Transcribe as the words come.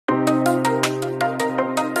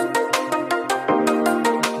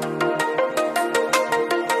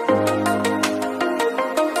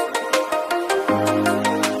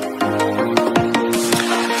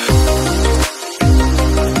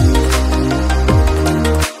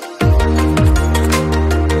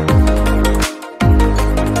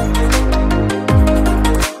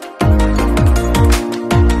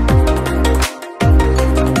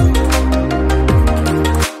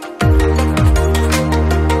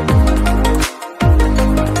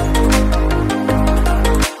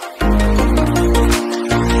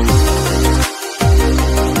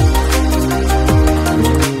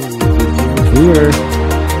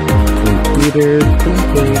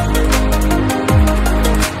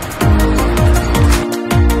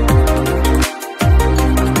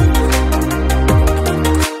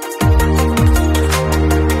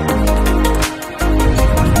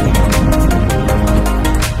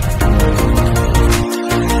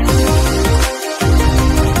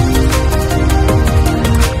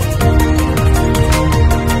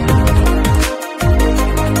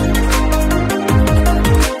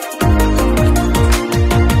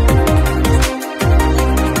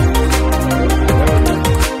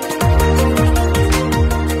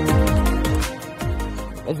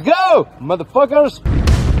motherfuckers.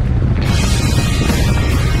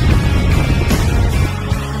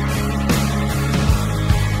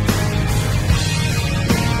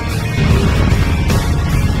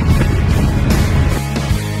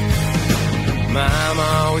 Mama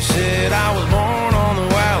always said I was born on the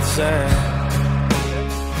wild side.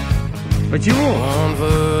 Почему? One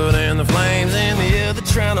foot in the flames and the other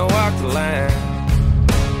trying to walk the line.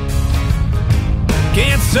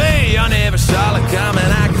 Can't say I never saw it coming,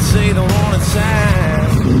 I can see the warning sign.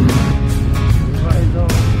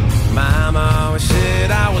 Mama always said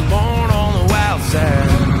I was born on the wild side.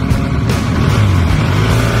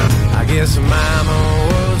 I guess Mama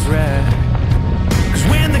was right.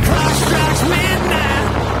 When the clock strikes midnight,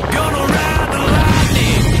 gonna ride the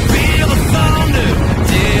lightning, feel the thunder,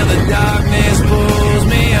 till the darkness pulls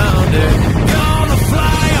me under. Gonna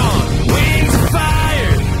fly on wings of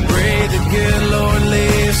fire, pray the good Lord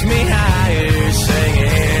lifts me higher,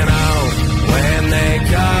 singing oh, when they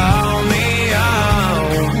call me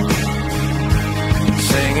home.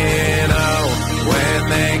 Singing oh, when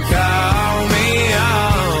they call me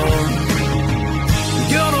home.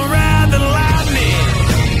 Gonna ride the lightning.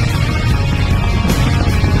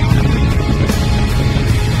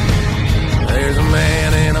 There's a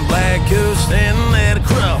man in a black coat standing at a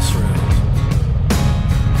crossroads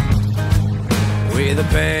with a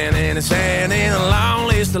pen in his hand and a long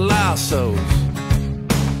list of lost souls.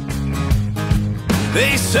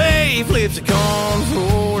 They say he flips a coin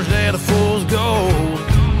forged out of fool's gold.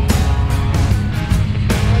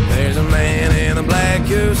 There's a man in a black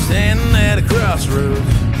coat standing at a crossroads.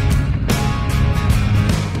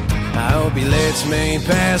 I hope he lets me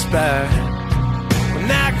pass by. When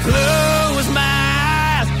I close my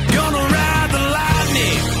eyes, gonna ride the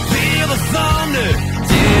lightning, feel the thunder,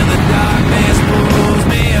 till the darkness pulls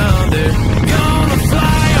me under. Gonna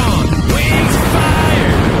fly on wings of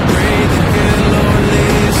fire, pray the good Lord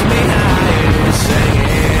lifts me higher,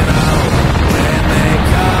 singing oh, when they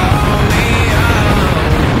call me home.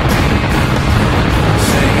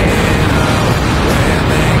 Singing oh, when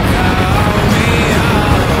they call me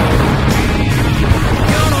home.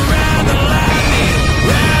 Gonna ride the lightning,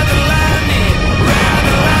 ride the lightning, ride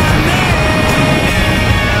the lightning.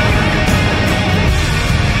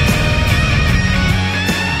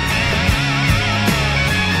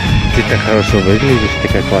 Ты так хорошо выглядишь,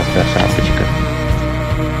 такая классная шапочка.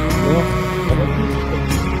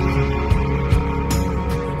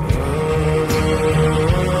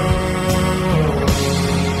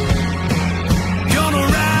 Gonna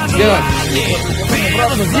ride the lightning, feel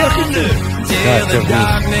the thunder, till the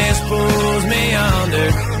darkness pulls me under.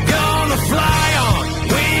 Gonna fly on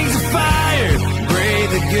wings of fire, pray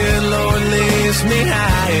the good Lord lifts me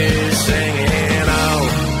higher, singing oh,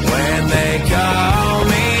 when they call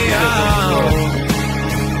me home.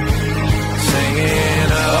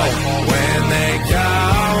 Singing oh, when they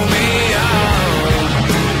call me home.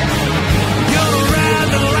 Gonna ride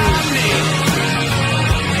the lightning.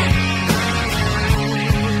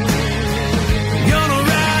 Gonna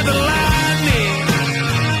ride the lightning.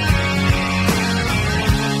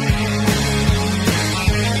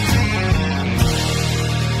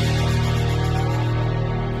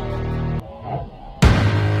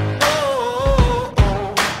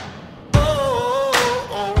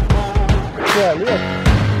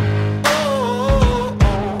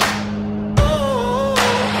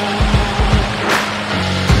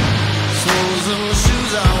 Soles of my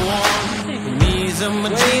shoes are worn, the knees of my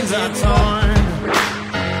jeans are torn.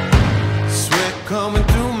 Sweat coming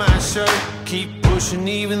through my shirt, keep pushing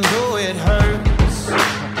even though it hurts.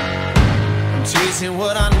 I'm chasing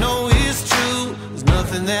what I know is true, there's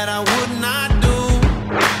nothing that I would not do.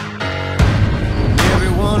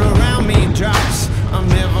 Everyone around me drops, I'm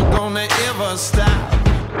never gonna ever stop.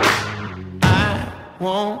 I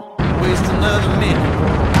won't waste another minute,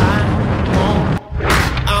 I won't.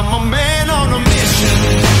 I'm a man on a mission.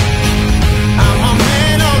 I'm a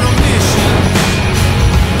man on a mission.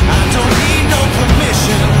 I don't need no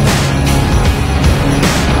permission.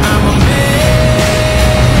 I'm a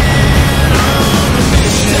man on a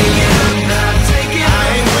mission. Take it up now, take it up. I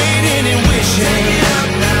ain't waiting and wishing. Take it up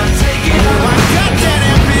now, take it up. I got that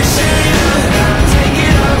ambition. Take it up now, take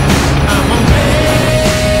it up. I'm a man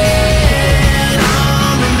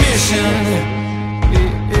on a mission.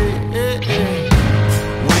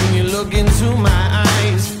 When you look into my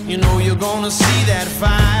eyes, you know you're gonna see that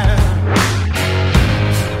fire.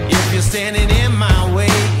 If you're standing in my way,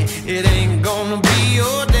 it ain't gonna be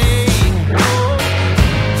your day.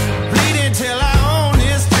 Bleeding till I own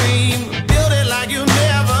this dream, build it like you've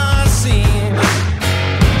never seen.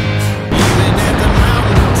 Even at the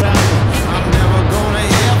mountaintop, I'm never gonna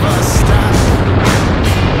ever stop.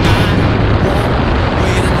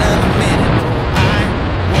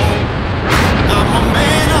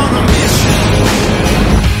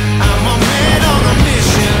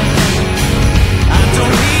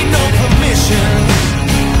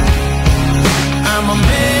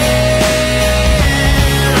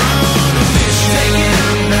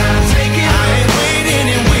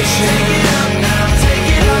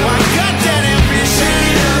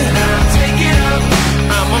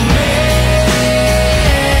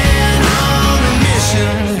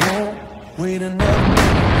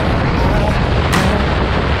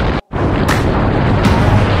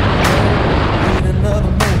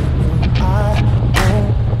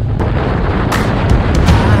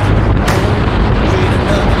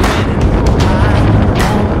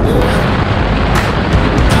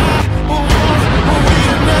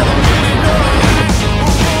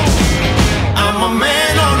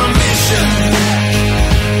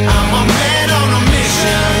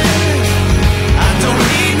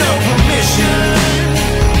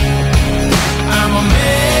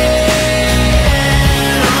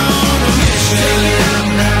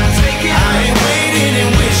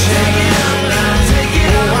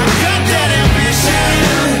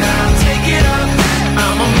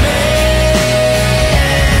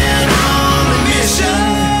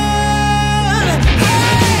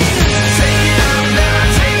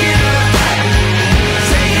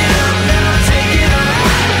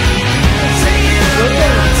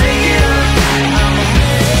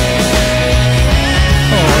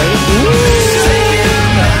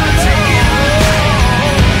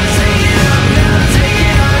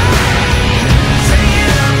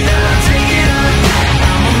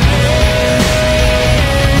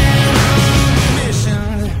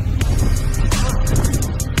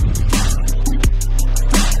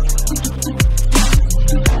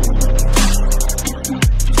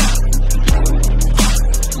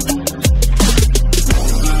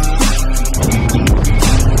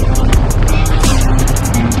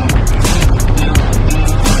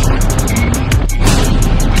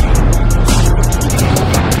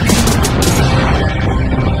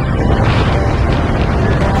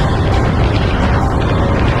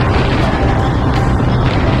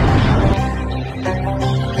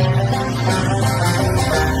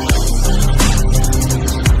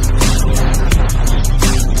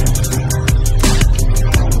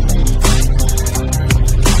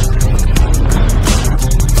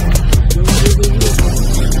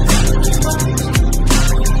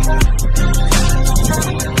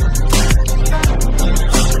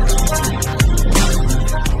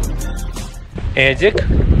 Эдик,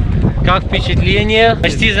 как впечатление?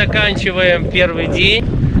 Почти заканчиваем первый день.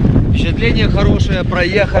 Впечатление хорошее,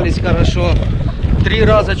 проехались хорошо. 3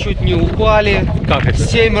 раза чуть не упали. Как это?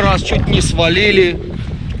 7 раз чуть не свалили.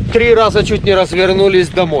 3 раза чуть не развернулись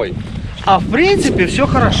домой. А в принципе все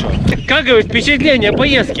хорошо. Как говорит, впечатление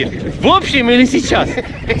поездки? В общем или сейчас?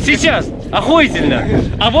 Сейчас охуительно,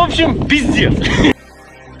 а в общем пиздец.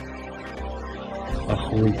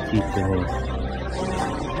 Охуительно.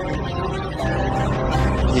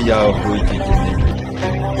 И я охуительный.